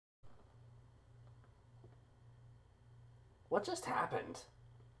What just happened?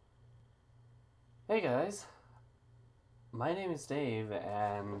 Hey guys, my name is Dave,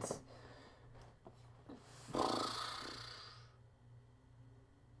 and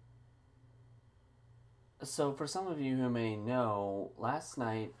so for some of you who may know, last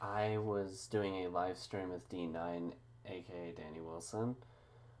night I was doing a live stream with D9, aka Danny Wilson.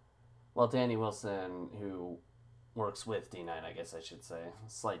 Well, Danny Wilson, who works with D9, I guess I should say.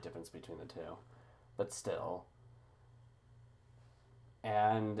 Slight difference between the two, but still.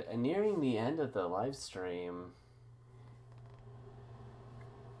 And nearing the end of the live stream,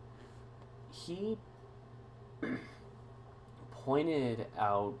 he pointed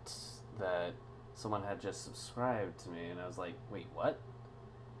out that someone had just subscribed to me, and I was like, wait, what?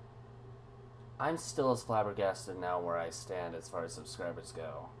 I'm still as flabbergasted now where I stand as far as subscribers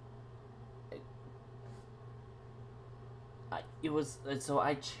go. So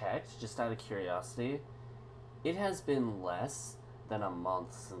I checked just out of curiosity. It has been less than a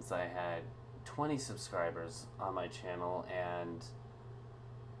month since I had 20 subscribers on my channel, and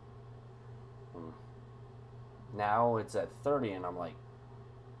now it's at 30, and I'm like,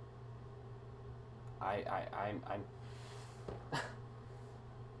 I'm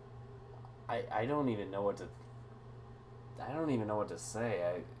I don't even know what to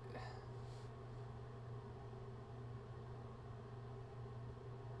say.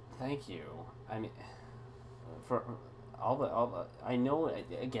 Thank you. I mean, for I know,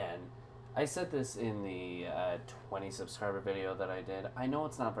 again, I said this in the 20 subscriber video that I did. I know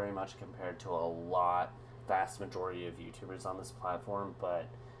it's not very much compared to vast majority of YouTubers on this platform, but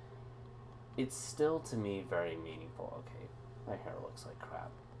it's still, to me, very meaningful. Okay, my hair looks like crap.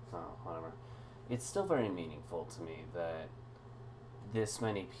 Oh, whatever. It's still very meaningful to me that this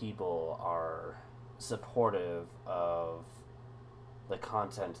many people are supportive of the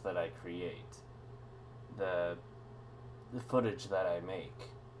content that I create, the footage that I make.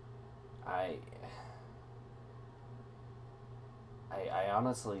 I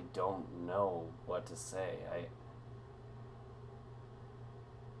honestly don't know what to say.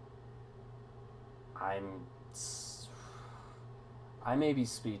 I'm I may be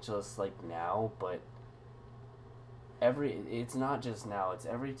speechless like now, but it's not just now, it's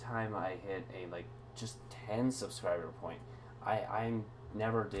every time I hit a just 10 subscriber point. I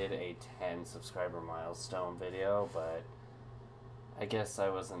never did a 10 subscriber milestone video, but I guess I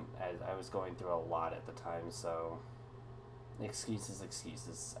was going through a lot at the time, so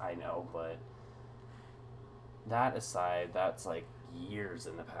excuses, I know, but that aside, that's like years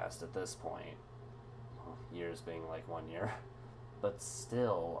in the past at this point. Well, years being like 1 year. But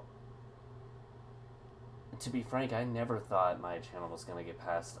still, to be frank, I never thought my channel was going to get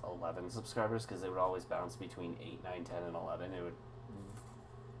past 11 subscribers, because it would always bounce between 8, 9, 10, and 11. It would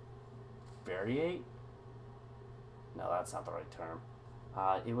variate? No, that's not the right term.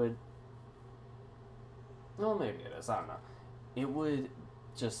 It would... Well, maybe it is. I don't know. It would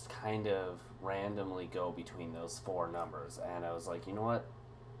just kind of randomly go between those four numbers, and I was like, you know what?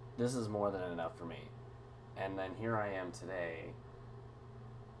 This is more than enough for me. And then here I am today,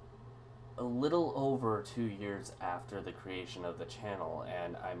 a little over 2 years after the creation of the channel,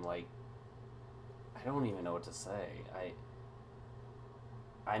 and I'm like, I don't even know what to say.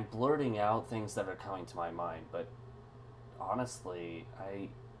 I'm blurting out things that are coming to my mind, but honestly,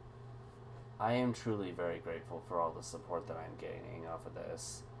 I am truly very grateful for all the support that I'm gaining off of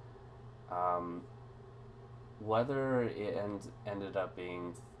this. Whether it ended up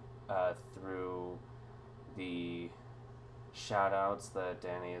being through the shout outs that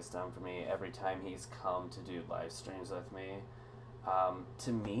Danny has done for me every time he's come to do live streams with me,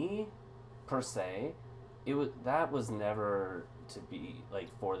 to me, per se, that was never to be like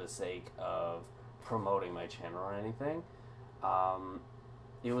for the sake of promoting my channel or anything.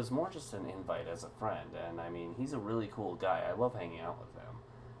 It was more just an invite as a friend, and I mean, he's a really cool guy. I love hanging out with him.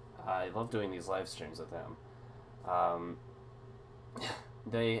 I love doing these live streams with him.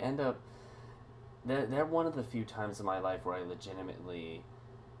 They end up... They're one of the few times in my life where I legitimately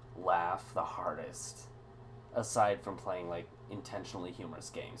laugh the hardest, aside from playing, like, intentionally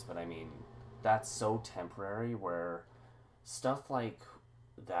humorous games. But, I mean, that's so temporary, where stuff like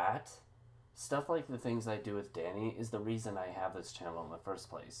that... Stuff like the things I do with Danny is the reason I have this channel in the first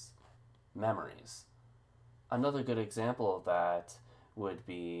place. Memories. Another good example of that would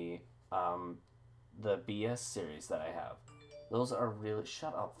be the BS series that I have. Those are really...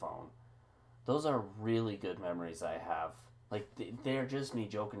 Shut up, phone. Those are really good memories I have. Like, they're just me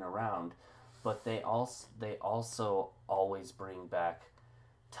joking around, but they also always bring back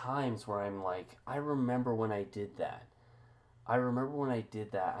times where I'm like, I remember when I did that. I remember when I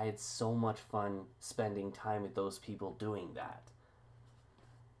did that, I had so much fun spending time with those people doing that.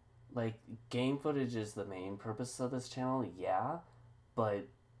 Like, game footage is the main purpose of this channel, yeah, but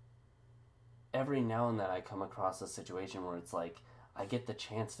every now and then I come across a situation where it's like, I get the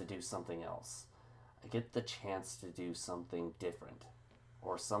chance to do something else. I get the chance to do something different,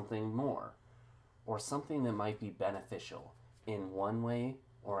 or something more, or something that might be beneficial in one way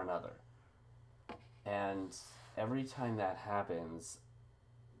or another. And every time that happens,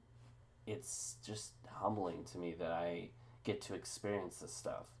 it's just humbling to me that I get to experience this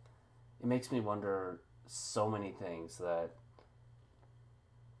stuff. It makes me wonder so many things that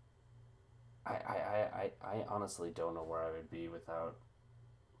I honestly don't know where I would be without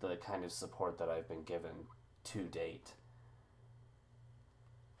the kind of support that I've been given to date.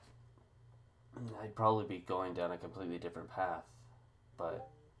 I'd probably be going down a completely different path, but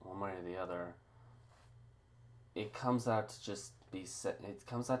one way or the other, it comes out to just it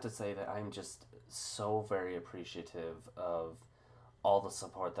comes out to say that I'm just so very appreciative of all the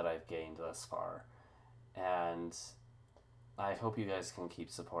support that I've gained thus far, and I hope you guys can keep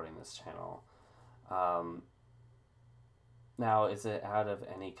supporting this channel. Now, is it out of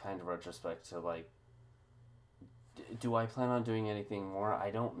any kind of retrospect to, like, do I plan on doing anything more? I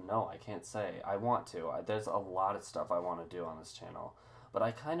don't know. I can't say. I want to. There's a lot of stuff I want to do on this channel, but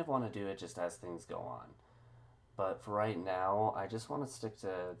I kind of want to do it just as things go on. But for right now, I just want to stick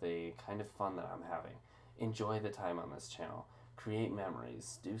to the kind of fun that I'm having. Enjoy the time on this channel. Create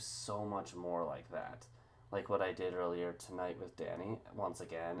memories. Do so much more like that. Like what I did earlier tonight with Danny, once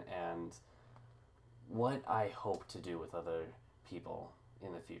again, and what I hope to do with other people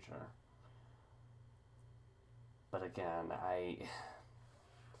in the future. But again,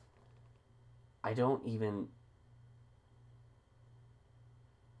 I don't even...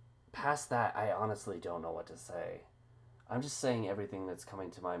 Past that, I honestly don't know what to say. I'm just saying everything that's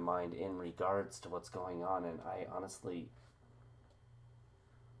coming to my mind in regards to what's going on, and I honestly...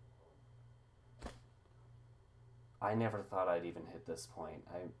 I never thought I'd even hit this point.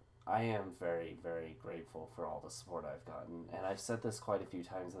 I am very, very grateful for all the support I've gotten, and I've said this quite a few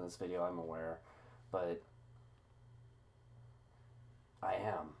times in this video, I'm aware, but I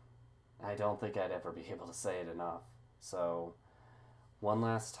am. I don't think I'd ever be able to say it enough. So, one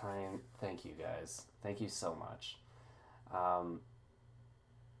last time, thank you guys. Thank you so much.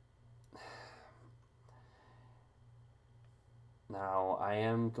 Now, I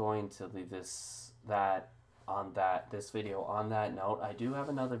am going to leave this video on that note. I do have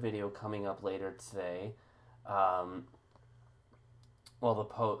another video coming up later today. Well,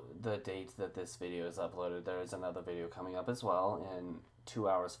 the date that this video is uploaded, there is another video coming up as well in 2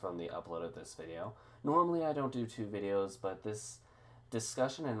 hours from the upload of this video. Normally I don't do 2 videos, but this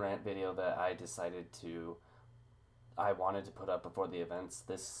discussion and rant video that I wanted to put up before the events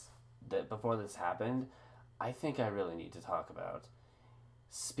before this happened, I think I really need to talk about.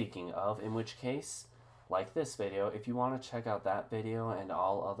 Speaking of, in which case, like this video, if you want to check out that video and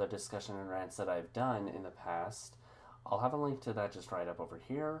all other discussion and rants that I've done in the past, I'll have a link to that just right up over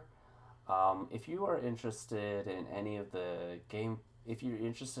here. If you are interested in any of if you're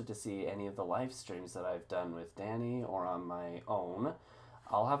interested to see any of the live streams that I've done with Danny or on my own,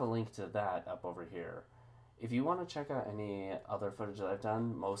 I'll have a link to that up over here. If you want to check out any other footage that I've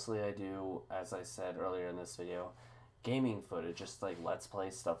done, mostly I do, as I said earlier in this video, gaming footage, just like Let's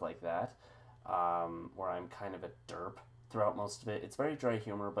Play, stuff like that, where I'm kind of a derp throughout most of it. It's very dry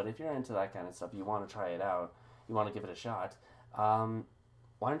humor, but if you're into that kind of stuff, you want to try it out, you want to give it a shot,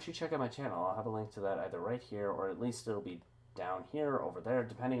 why don't you check out my channel? I'll have a link to that either right here, or at least it'll be down here, over there,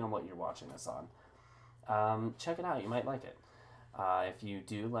 depending on what you're watching this on. Check it out, you might like it. If you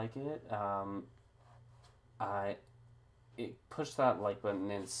do like it, push that like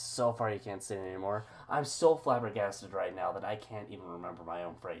button in so far you can't see it anymore. I'm so flabbergasted right now that I can't even remember my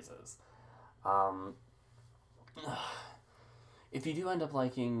own phrases. If you do end up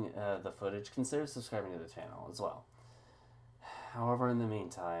liking the footage, consider subscribing to the channel as well. However, in the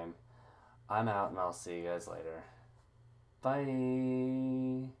meantime, I'm out and I'll see you guys later.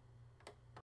 Bye!